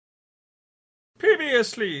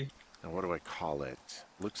Previously. Now, what do I call it?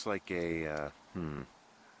 Looks like a, Oh,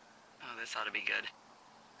 this ought to be good.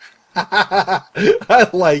 I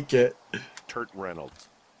like it. Turt Reynolds.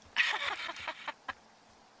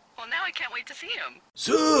 Well, now I can't wait to see him.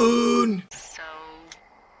 Soon. So,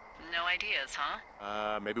 no ideas,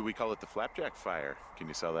 huh? Maybe we call it the Flapjack Fire. Can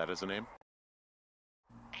you sell that as a name?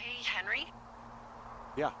 Hey, Henry?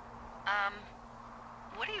 Yeah.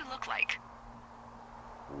 What do you look like?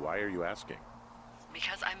 Why are you asking?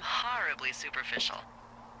 Because I'm horribly superficial.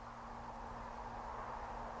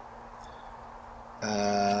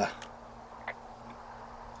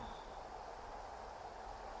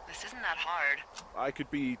 This isn't that hard. I could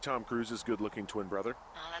be Tom Cruise's good-looking twin brother.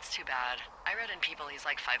 Oh, that's too bad. I read in People he's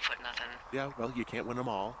like 5 foot nothing. Yeah, well, you can't win them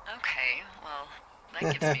all. Okay, well,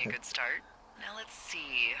 that gives me a good start. Now let's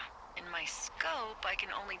see. In my scope, I can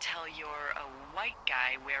only tell you're a white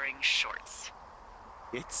guy wearing shorts.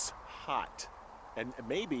 It's hot. And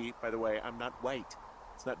maybe, by the way, I'm not white.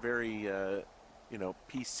 It's not very,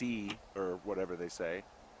 PC or whatever they say.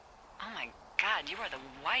 Oh my god, you are the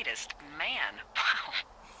whitest man. Wow.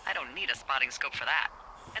 I don't need a spotting scope for that.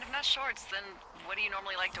 And if not shorts, then what do you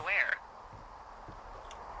normally like to wear?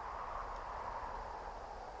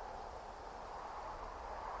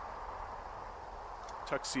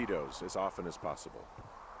 Tuxedos as often as possible.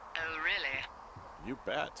 Oh, really? You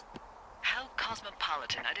bet. How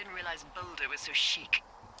cosmopolitan. I didn't realize Boulder was so chic.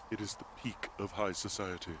 It is the peak of high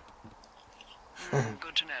society.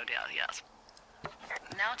 Good to know, dear, yes.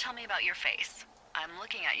 Now tell me about your face. I'm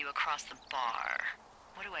looking at you across the bar.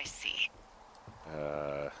 What do I see?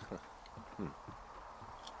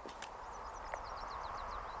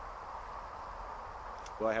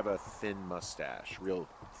 Well, I have a thin mustache, real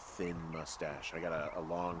thin mustache. I got a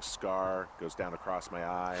long scar, goes down across my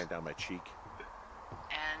eye and down my cheek.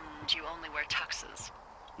 And you only wear tuxes.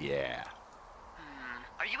 Yeah.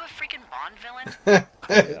 Are you a freaking Bond villain?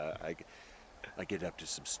 I get up to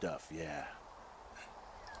some stuff, yeah.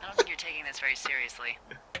 I don't think you're taking this very seriously.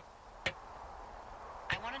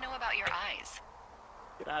 I want to know about your eyes.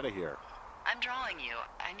 Get out of here. I'm drawing you.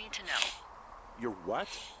 I need to know. You're what?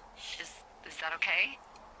 Is that okay?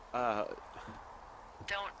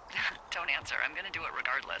 Don't answer. I'm gonna do it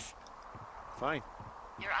regardless. Fine.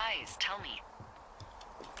 Your eyes, tell me.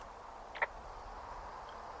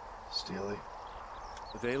 Steely.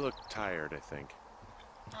 They look tired, I think.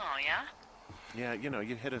 Oh, yeah? Yeah,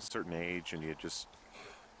 you hit a certain age and you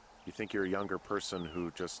think you're a younger person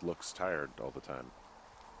who just looks tired all the time.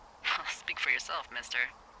 Speak for yourself, mister.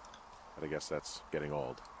 But I guess that's getting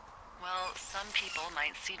old. Well, some people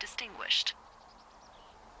might see distinguished.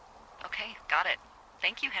 Okay, got it.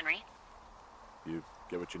 Thank you, Henry. You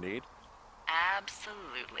get what you need?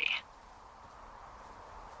 Absolutely.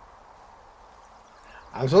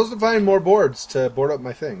 I'm supposed to find more boards to board up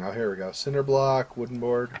my thing. Oh, here we go. Cinder block, wooden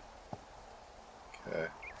board. Okay.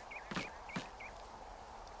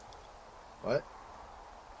 What?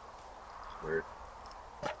 Weird.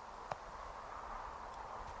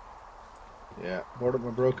 Yeah, board up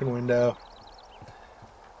my broken window.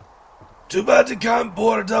 Too bad you can't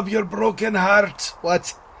board up your broken heart.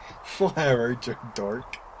 What? Whatever, you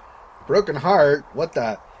dork. Broken heart? What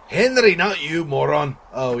the? Henry, not you, moron.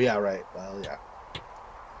 Oh, yeah, right. Well, yeah.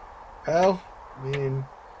 Well, I mean,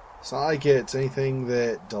 it's not like it's anything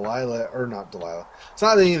that it's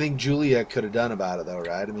not anything Julia could have done about it, though,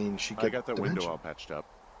 right? I mean, she could. I got that window all patched up.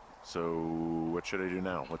 So, what should I do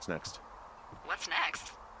now? What's next? What's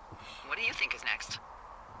next? What do you think is next?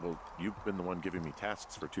 Well, you've been the one giving me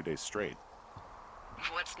tasks for 2 days straight.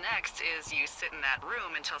 What's next is you sit in that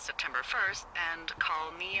room until September 1st and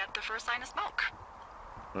call me at the first sign of smoke.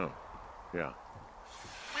 Oh, yeah.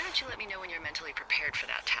 Why don't you let me know when you're mentally prepared for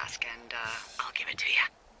that task, and I'll give it to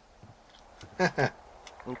you.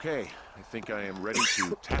 Okay, I think I am ready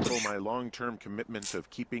to tackle my long-term commitment of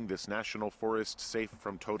keeping this national forest safe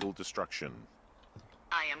from total destruction.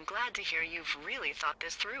 I am glad to hear you've really thought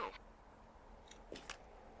this through.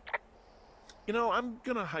 I'm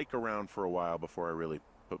gonna hike around for a while before I really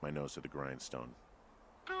put my nose to the grindstone.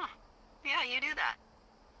 Oh, yeah, you do that.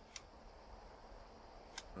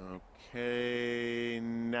 Okay,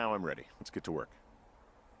 now I'm ready. Let's get to work.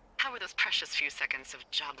 How were those precious few seconds of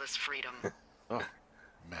jobless freedom? Oh,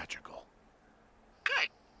 magical. Good.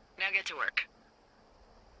 Now get to work.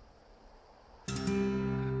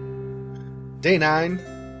 Day 9.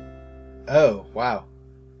 Oh, wow.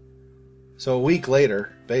 So a week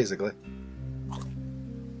later, basically.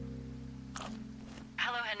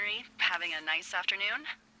 Hello, Henry. Having a nice afternoon?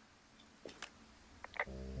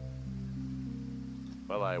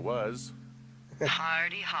 Well, I was.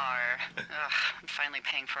 Hardy har. Ugh, I'm finally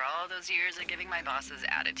paying for all those years of giving my bosses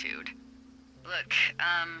attitude. Look,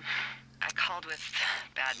 I called with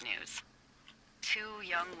bad news. 2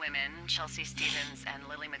 young women, Chelsea Stevens and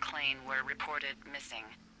Lily McLean, were reported missing.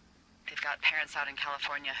 They've got parents out in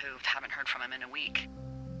California who haven't heard from them in a week.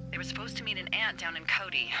 They were supposed to meet an aunt down in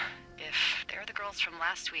Cody. If they're the girls from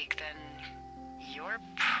last week, then you're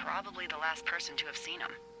probably the last person to have seen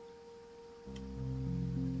them.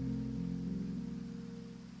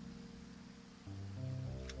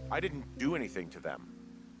 I didn't do anything to them.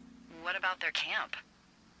 What about their camp?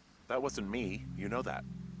 That wasn't me. You know that.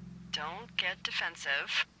 Don't get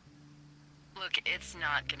defensive. Look, it's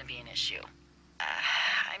not gonna be an issue.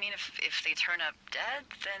 I mean, if they turn up dead,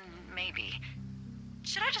 then maybe.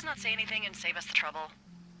 Should I just not say anything and save us the trouble?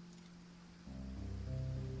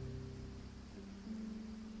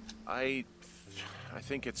 I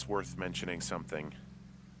think it's worth mentioning something.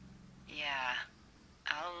 Yeah.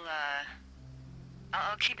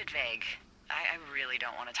 I'll keep it vague. I really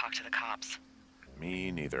don't want to talk to the cops. Me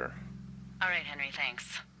neither. All right, Henry,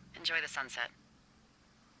 thanks. Enjoy the sunset.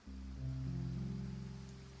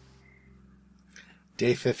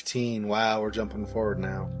 Day 15. Wow, we're jumping forward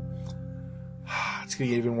now. It's gonna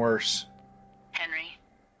get even worse. Henry?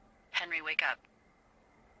 Henry, wake up.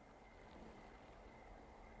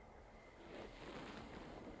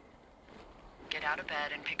 Get out of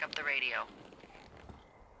bed and pick up the radio.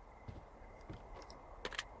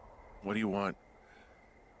 What do you want?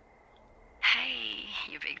 Hey,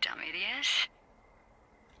 you big dumb idiot.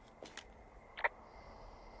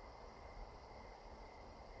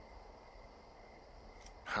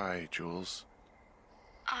 Hi, Jules.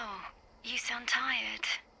 Oh, you sound tired.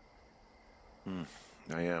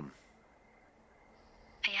 I am.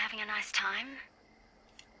 Are you having a nice time?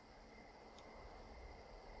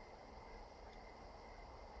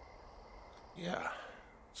 Yeah,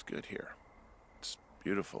 it's good here. It's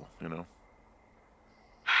beautiful, you know?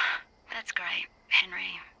 That's great,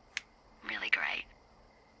 Henry. Really great.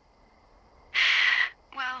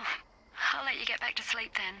 Well, I'll let you get back to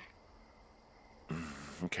sleep then.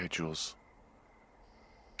 Okay, Jules.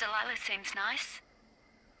 Delilah seems nice.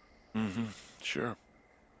 Sure.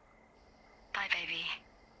 Bye, baby.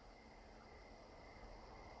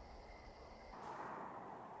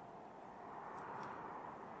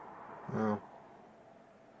 Oh.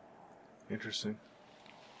 Interesting.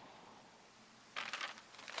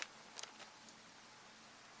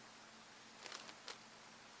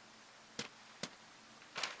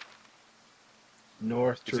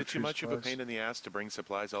 North Is it too much of a pain in the ass to bring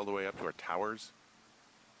supplies all the way up to our towers?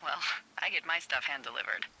 Well, I get my stuff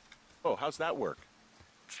hand-delivered. Oh, how's that work?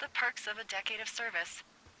 It's the perks of a decade of service.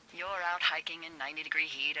 You're out hiking in 90-degree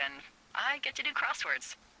heat, and I get to do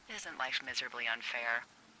crosswords. Isn't life miserably unfair?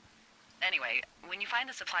 Anyway, when you find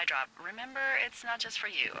a supply drop, remember it's not just for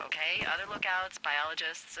you, okay? Other lookouts,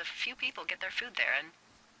 biologists, a few people get their food there, and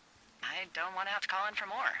I don't want to have to call in for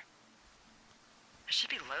more. There should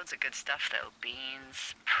be loads of good stuff, though.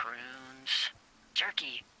 Beans, prunes,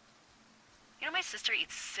 jerky. You know, my sister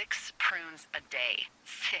eats 6 prunes a day.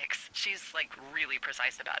 6. She's, like, really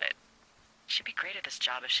precise about it. She'd be great at this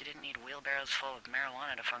job if she didn't need wheelbarrows full of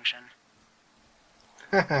marijuana to function.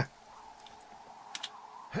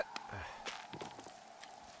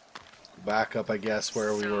 Back up, I guess,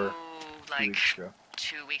 where we were like, 2 weeks ago.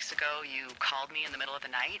 2 weeks ago, you called me in the middle of the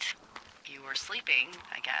night. You were sleeping,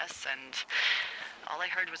 I guess, and all I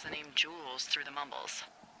heard was the name Jules through the mumbles.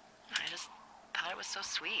 I just thought it was so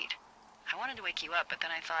sweet. I wanted to wake you up, but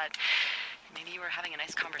then I thought maybe you were having a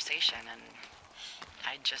nice conversation, and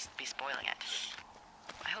I'd just be spoiling it.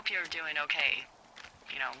 I hope you're doing okay,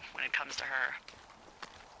 you know, when it comes to her.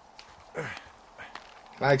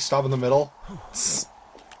 Can I stop in the middle?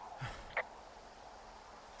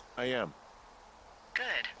 I am.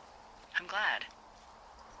 Good. I'm glad.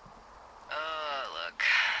 Look,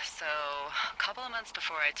 so a couple of months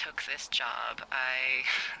before I took this job, I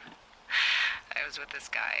was with this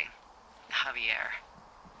guy, Javier.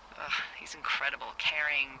 He's incredible,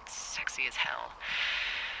 caring, sexy as hell.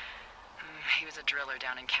 He was a driller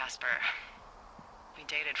down in Casper. We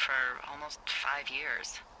dated for almost 5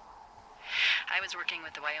 years. I was working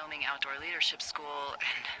with the Wyoming Outdoor Leadership School,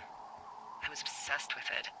 and I was obsessed with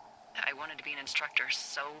it. I wanted to be an instructor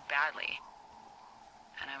so badly.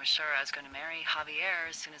 And I was sure I was going to marry Javier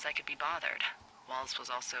as soon as I could be bothered. Walls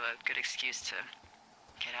was also a good excuse to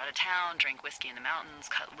get out of town, drink whiskey in the mountains,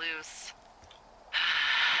 cut loose.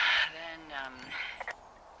 Then,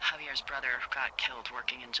 Javier's brother got killed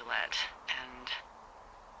working in Gillette, and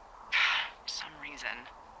for some reason,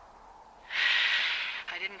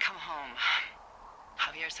 I didn't come home.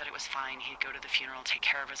 Javier said it was fine. He'd go to the funeral, take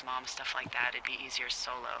care of his mom, stuff like that. It'd be easier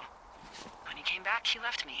solo. When he came back, he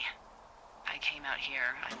left me. I came out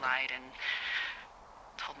here. I lied and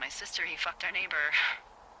told my sister he fucked our neighbor.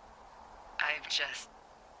 I've just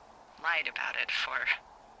lied about it for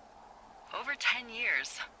over 10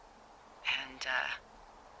 years. And,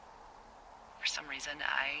 for some reason,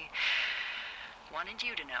 I wanted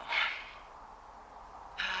you to know.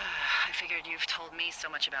 I figured you've told me so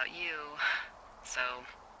much about you, so,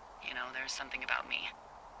 you know, there's something about me.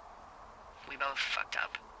 We both fucked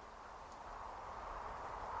up.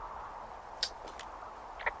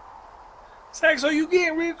 Sax, are you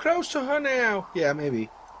getting real close to her now? Yeah, maybe.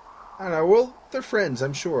 I don't know. Well, they're friends,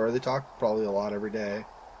 I'm sure. They talk probably a lot every day.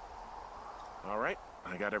 All right,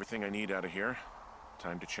 I got everything I need out of here.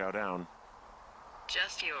 Time to chow down.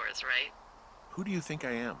 Just yours, right? Who do you think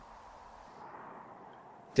I am?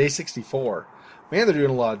 Day 64. Man, they're doing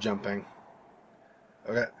a lot of jumping.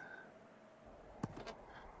 Okay.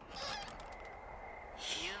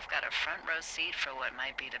 You've got a front row seat for what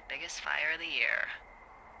might be the biggest fire of the year.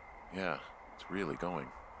 Yeah, it's really going.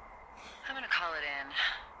 I'm gonna call it in.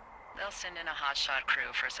 They'll send in a hotshot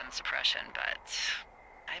crew for some suppression, but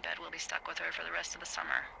I bet we'll be stuck with her for the rest of the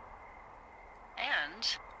summer. And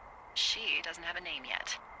she doesn't have a name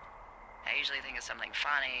yet. I usually think of something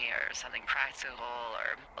funny or something practical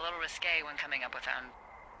or a little risque when coming up with them.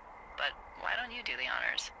 But why don't you do the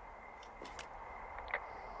honors?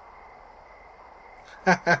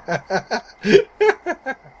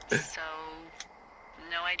 So,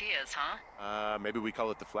 no ideas, huh? Maybe we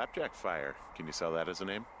call it the Flapjack Fire. Can you sell that as a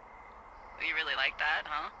name? You really like that,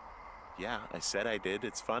 huh? Yeah, I said I did.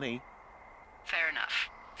 It's funny. Fair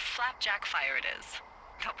enough. Flapjack Fire it is.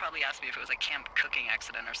 They'll probably ask me if it was a camp cooking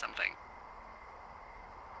accident or something.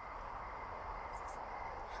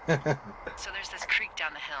 So there's this creek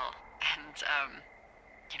down the hill, and,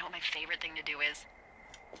 you know what my favorite thing to do is?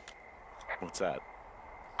 What's that?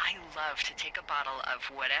 I love to take a bottle of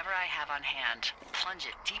whatever I have on hand, plunge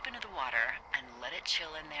it deep into the water, and let it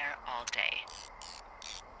chill in there all day.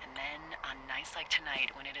 And then, on nights like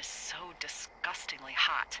tonight, when it is so disgustingly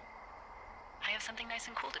hot, I have something nice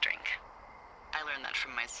and cool to drink. I learned that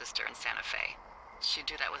from my sister in Santa Fe. She'd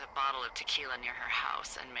do that with a bottle of tequila near her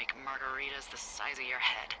house and make margaritas the size of your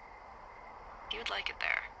head. You'd like it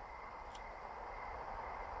there.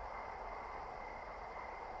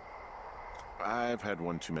 I've had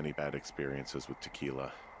one too many bad experiences with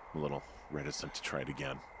tequila. I'm a little reticent to try it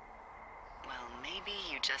again. Well, maybe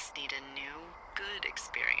you just need a new, good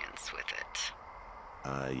experience with it.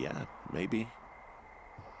 Yeah, maybe.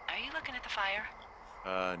 Are you looking at the fire?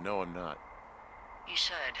 No, I'm not. You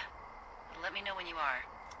should. Let me know when you are.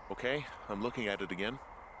 Okay, I'm looking at it again.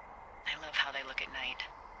 I love how they look at night.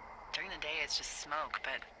 During the day, it's just smoke,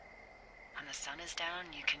 but when the sun is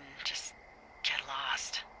down, you can just get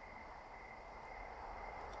lost.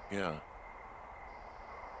 Yeah.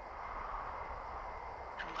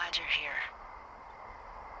 I'm glad you're here.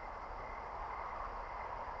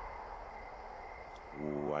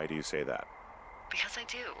 Why do you say that? Because I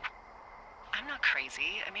do. I'm not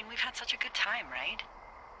crazy. I mean, we've had such a good time, right?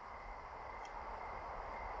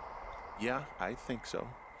 Yeah, I think so.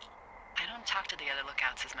 I don't talk to the other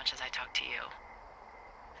lookouts as much as I talk to you.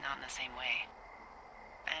 Not in the same way.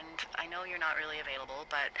 And I know you're not really available,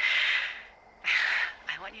 but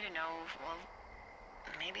I want you to know, well,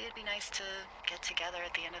 maybe it'd be nice to get together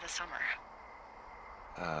at the end of the summer.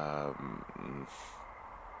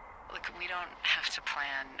 Look, we don't have to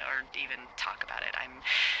plan or even talk about it. I'm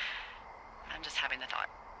just having the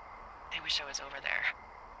thought. I wish I was over there.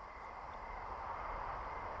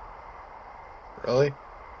 Really?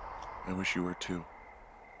 I wish you were too.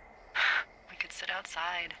 We could sit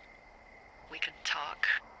outside. We could talk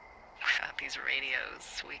without these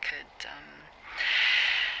radios. We could,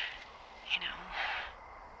 you know.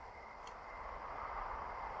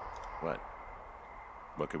 What?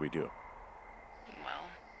 What could we do? Well,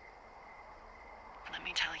 let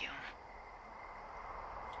me tell you.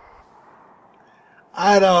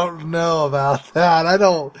 I don't know about that.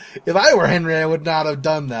 If I were Henry, I would not have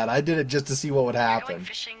done that. I did it just to see what would You're happen. going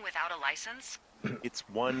fishing without a license? It's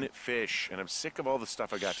one fish, and I'm sick of all the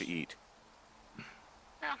stuff I got to eat.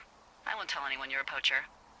 No, I won't tell anyone you're a poacher.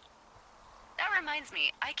 That reminds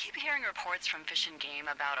me, I keep hearing reports from Fish and Game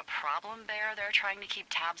about a problem bear they're trying to keep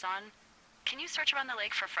tabs on. Can you search around the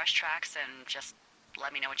lake for fresh tracks and just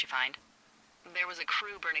let me know what you find? There was a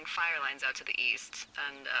crew burning fire lines out to the east,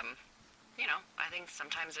 and, you know, I think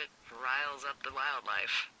sometimes it riles up the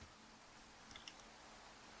wildlife.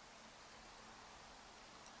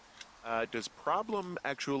 Does problem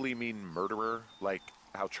actually mean murderer? Like,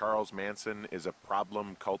 how Charles Manson is a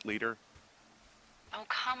problem cult leader? Oh,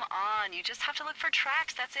 come on. You just have to look for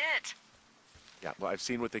tracks, that's it. Yeah, well, I've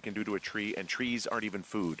seen what they can do to a tree, and trees aren't even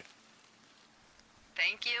food.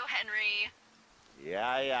 Thank you, Henry.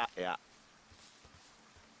 Yeah.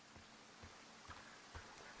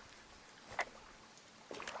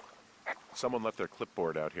 Someone left their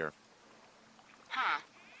clipboard out here. Huh.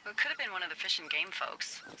 It could have been one of the Fish and Game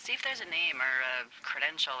folks. See if there's a name or a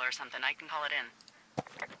credential or something. I can call it in.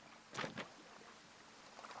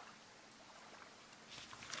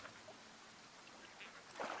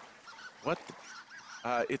 What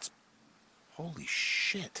the... it's... Holy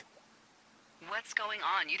shit. What's going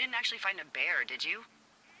on? You didn't actually find a bear, did you?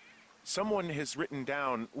 Someone has written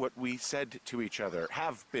down what we said to each other,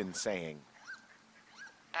 have been saying.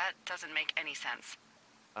 That doesn't make any sense.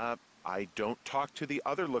 I don't talk to the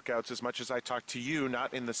other lookouts as much as I talk to you,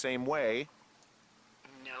 not in the same way.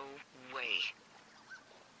 No way.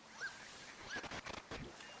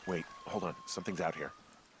 Wait, hold on. Something's out here.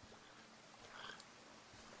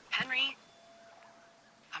 Henry?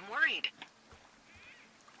 I'm worried.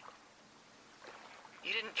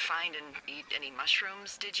 You didn't find and eat any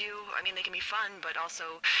mushrooms, did you? I mean, they can be fun, but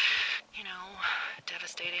also, you know,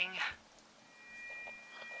 devastating.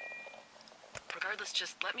 Regardless,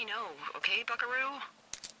 just let me know, okay, buckaroo?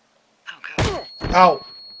 Oh, God. Ow!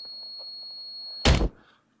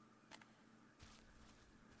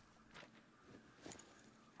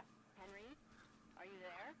 Henry? Are you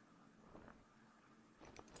there?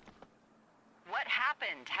 What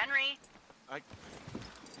happened, Henry? Holy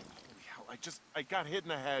hell, I got hit in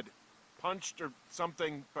the head. Punched or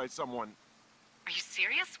something by someone. Are you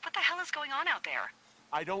serious? What the hell is going on out there?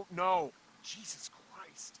 I don't know. Jesus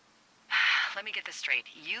Christ. Let me get this straight.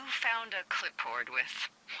 You found a clipboard with,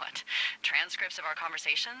 what, transcripts of our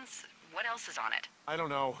conversations? What else is on it? I don't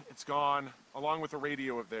know. It's gone, along with a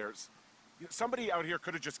radio of theirs. Somebody out here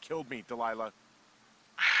could have just killed me, Delilah.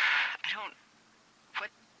 What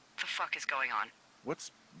the fuck is going on?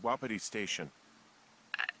 What's Wapiti Station?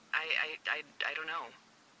 I don't know.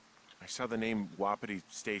 I saw the name Wapiti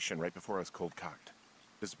Station right before I was cold-cocked.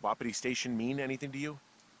 Does Wapiti Station mean anything to you?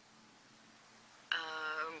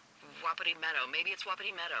 Wapiti Meadow. Maybe it's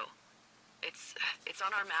Wapiti Meadow. It's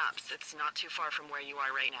on our maps. It's not too far from where you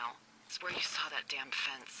are right now. It's where you saw that damn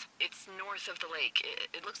fence. It's north of the lake.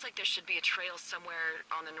 It looks like there should be a trail somewhere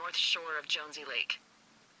on the north shore of Jonesy Lake.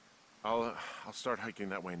 I'll start hiking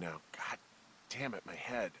that way now. God damn it, my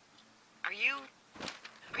head. Are you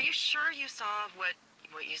sure you saw what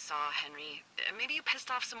you saw, Henry? Maybe you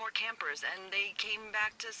pissed off some more campers and they came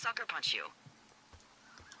back to sucker punch you.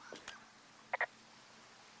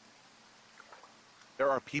 There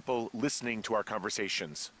are people listening to our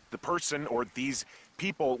conversations. The person or these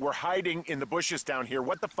people were hiding in the bushes down here.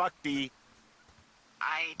 What the fuck, Dee?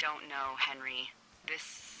 I don't know, Henry. This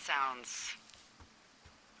sounds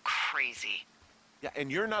crazy. Yeah,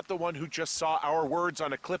 and you're not the one who just saw our words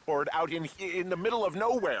on a clipboard out in the middle of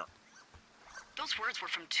nowhere. Those words were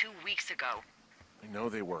from 2 weeks ago. I know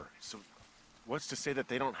they were. So what's to say that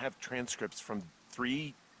they don't have transcripts from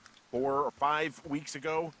 3, 4, or 5 weeks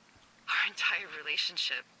ago? Our entire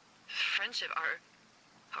relationship, friendship, our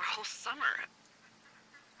whole summer.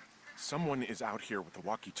 Someone is out here with a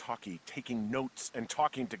walkie-talkie taking notes and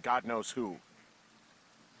talking to God knows who.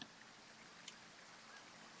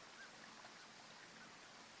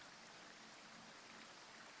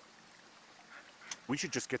 We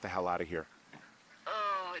should just get the hell out of here.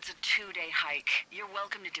 Oh, it's a 2-day hike. You're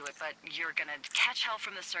welcome to do it, but you're gonna catch hell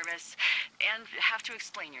from the service and have to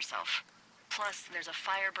explain yourself. Plus, there's a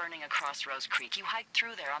fire burning across Rose Creek. You hiked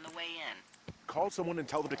through there on the way in. Call someone and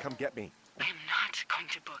tell them to come get me. I am not going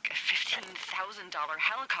to book a $15,000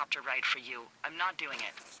 helicopter ride for you. I'm not doing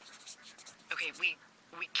it. Okay, we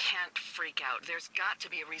can't freak out. There's got to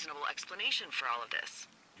be a reasonable explanation for all of this.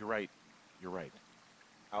 You're right. You're right.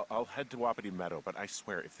 I'll head to Wapiti Meadow, but I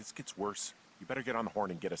swear, if this gets worse, you better get on the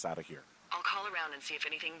horn and get us out of here. I'll call around and see if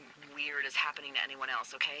anything weird is happening to anyone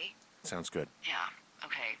else, okay? Sounds good. Yeah,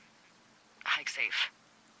 okay. Hike safe.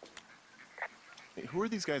 Hey, who are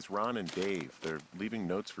these guys, Ron and Dave? They're leaving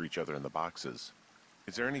notes for each other in the boxes.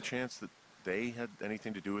 Is there any chance that they had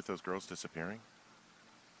anything to do with those girls disappearing?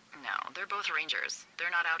 No, they're both rangers. They're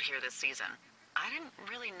not out here this season. I didn't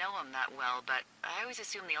really know them that well, but I always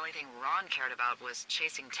assumed the only thing Ron cared about was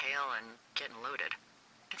chasing tail and getting loaded.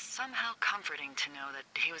 It's somehow comforting to know that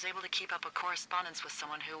he was able to keep up a correspondence with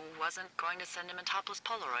someone who wasn't going to send him a topless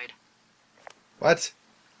Polaroid. What?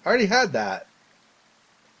 I already had that.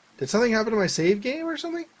 Did something happen to my save game or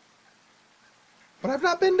something? But I've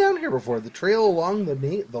not been down here before. The trail along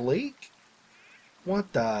the lake?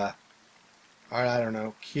 What the... Alright, I don't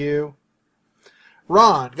know. Q.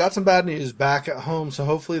 Ron, got some bad news back at home, so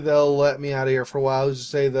hopefully they'll let me out of here for a while. Who's to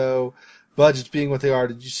say, though, budgets being what they are.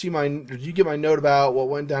 Did you get my note about what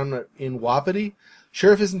went down in Wapiti?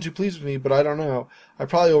 Sheriff isn't too pleased with me, but I don't know. I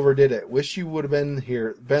probably overdid it. Wish you would have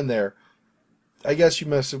been there. I guess you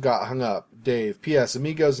must have got hung up. Dave. P.S.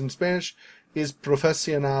 Amigos in Spanish is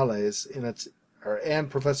profesionales and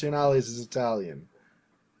profesionales is Italian.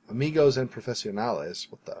 Amigos and profesionales.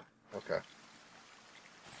 What the? Okay.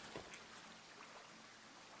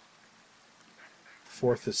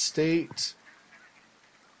 Fourth Estate.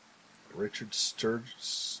 Richard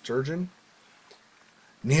Sturgeon.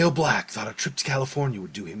 Neil Black thought a trip to California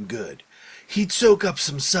would do him good. He'd soak up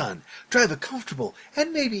some sun, drive a comfortable,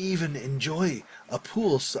 and maybe even enjoy a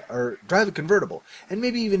drive a convertible, and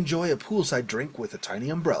maybe even enjoy a poolside drink with a tiny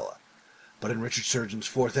umbrella. But in Richard Sturgeon's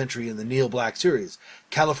fourth entry in the Neil Black series,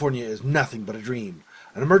 California is nothing but a dream.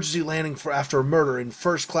 An emergency landing after a murder in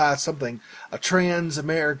first class something, a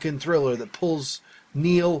trans-American thriller that pulls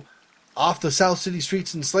Neil off the South City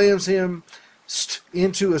streets and slams him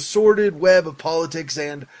into a sordid web of politics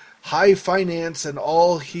and high finance, and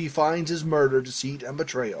all he finds is murder, deceit, and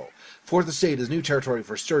betrayal. Fourth Estate is new territory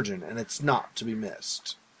for Sturgeon, and it's not to be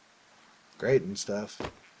missed. Great and stuff.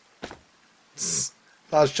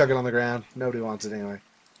 I was chucking on the ground. Nobody wants it anyway.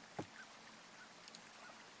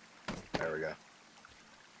 There we go.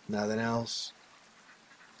 Nothing else.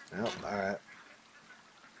 Nope. Alright.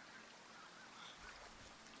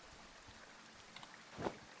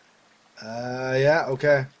 Yeah,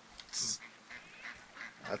 okay.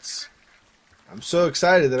 I'm so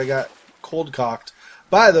excited that I got cold cocked.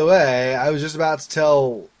 By the way, I was just about to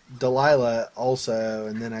tell Delilah also,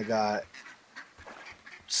 and then I got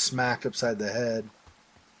smacked upside the head.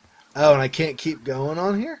 Oh, and I can't keep going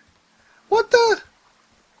on here? What the?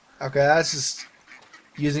 Okay, that's just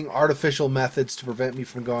using artificial methods to prevent me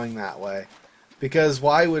from going that way. Because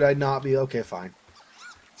why would I not be? Okay, fine.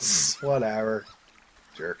 Whatever.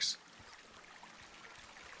 Jerks.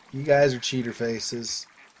 You guys are cheater faces.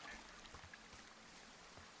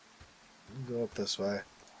 Go up this way.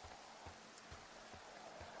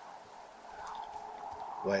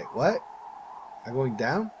 Wait, what? Am I going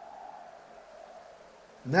down?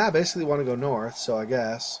 Nah, I basically want to go north, so I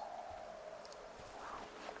guess.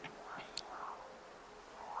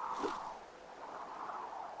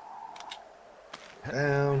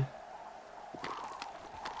 Down.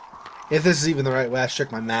 If this is even the right way, I should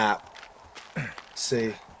check my map. Let's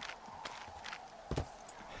see.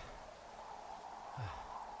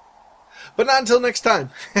 But not until next time.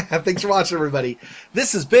 Thanks for watching, everybody.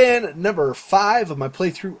 This has been number 5 of my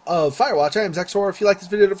playthrough of Firewatch. I am Xexor. If you like this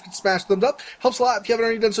video, don't forget to smash the thumbs up. Helps a lot. If you haven't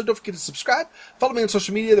already done so, don't forget to subscribe. Follow me on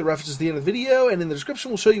social media. The reference is at the end of the video, and in the description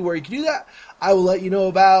we'll show you where you can do that. I will let you know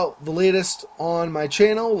about the latest on my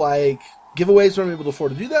channel, like giveaways when I'm able to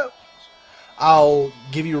afford to do that. I'll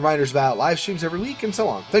give you reminders about live streams every week, and so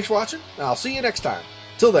on. Thanks for watching, and I'll see you next time.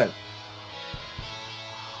 Till then.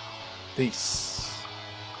 Peace.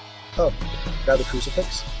 Oh, got the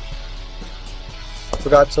crucifix.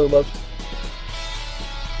 Forgot so loved.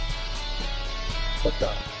 What the?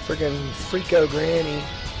 Friggin' freako granny.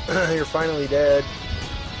 You're finally dead.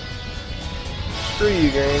 Screw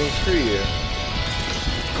you, granny. Screw you.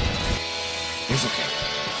 It's okay.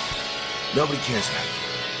 Nobody cares about you.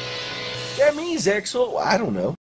 Yeah, me, Xexor. Well, I don't know.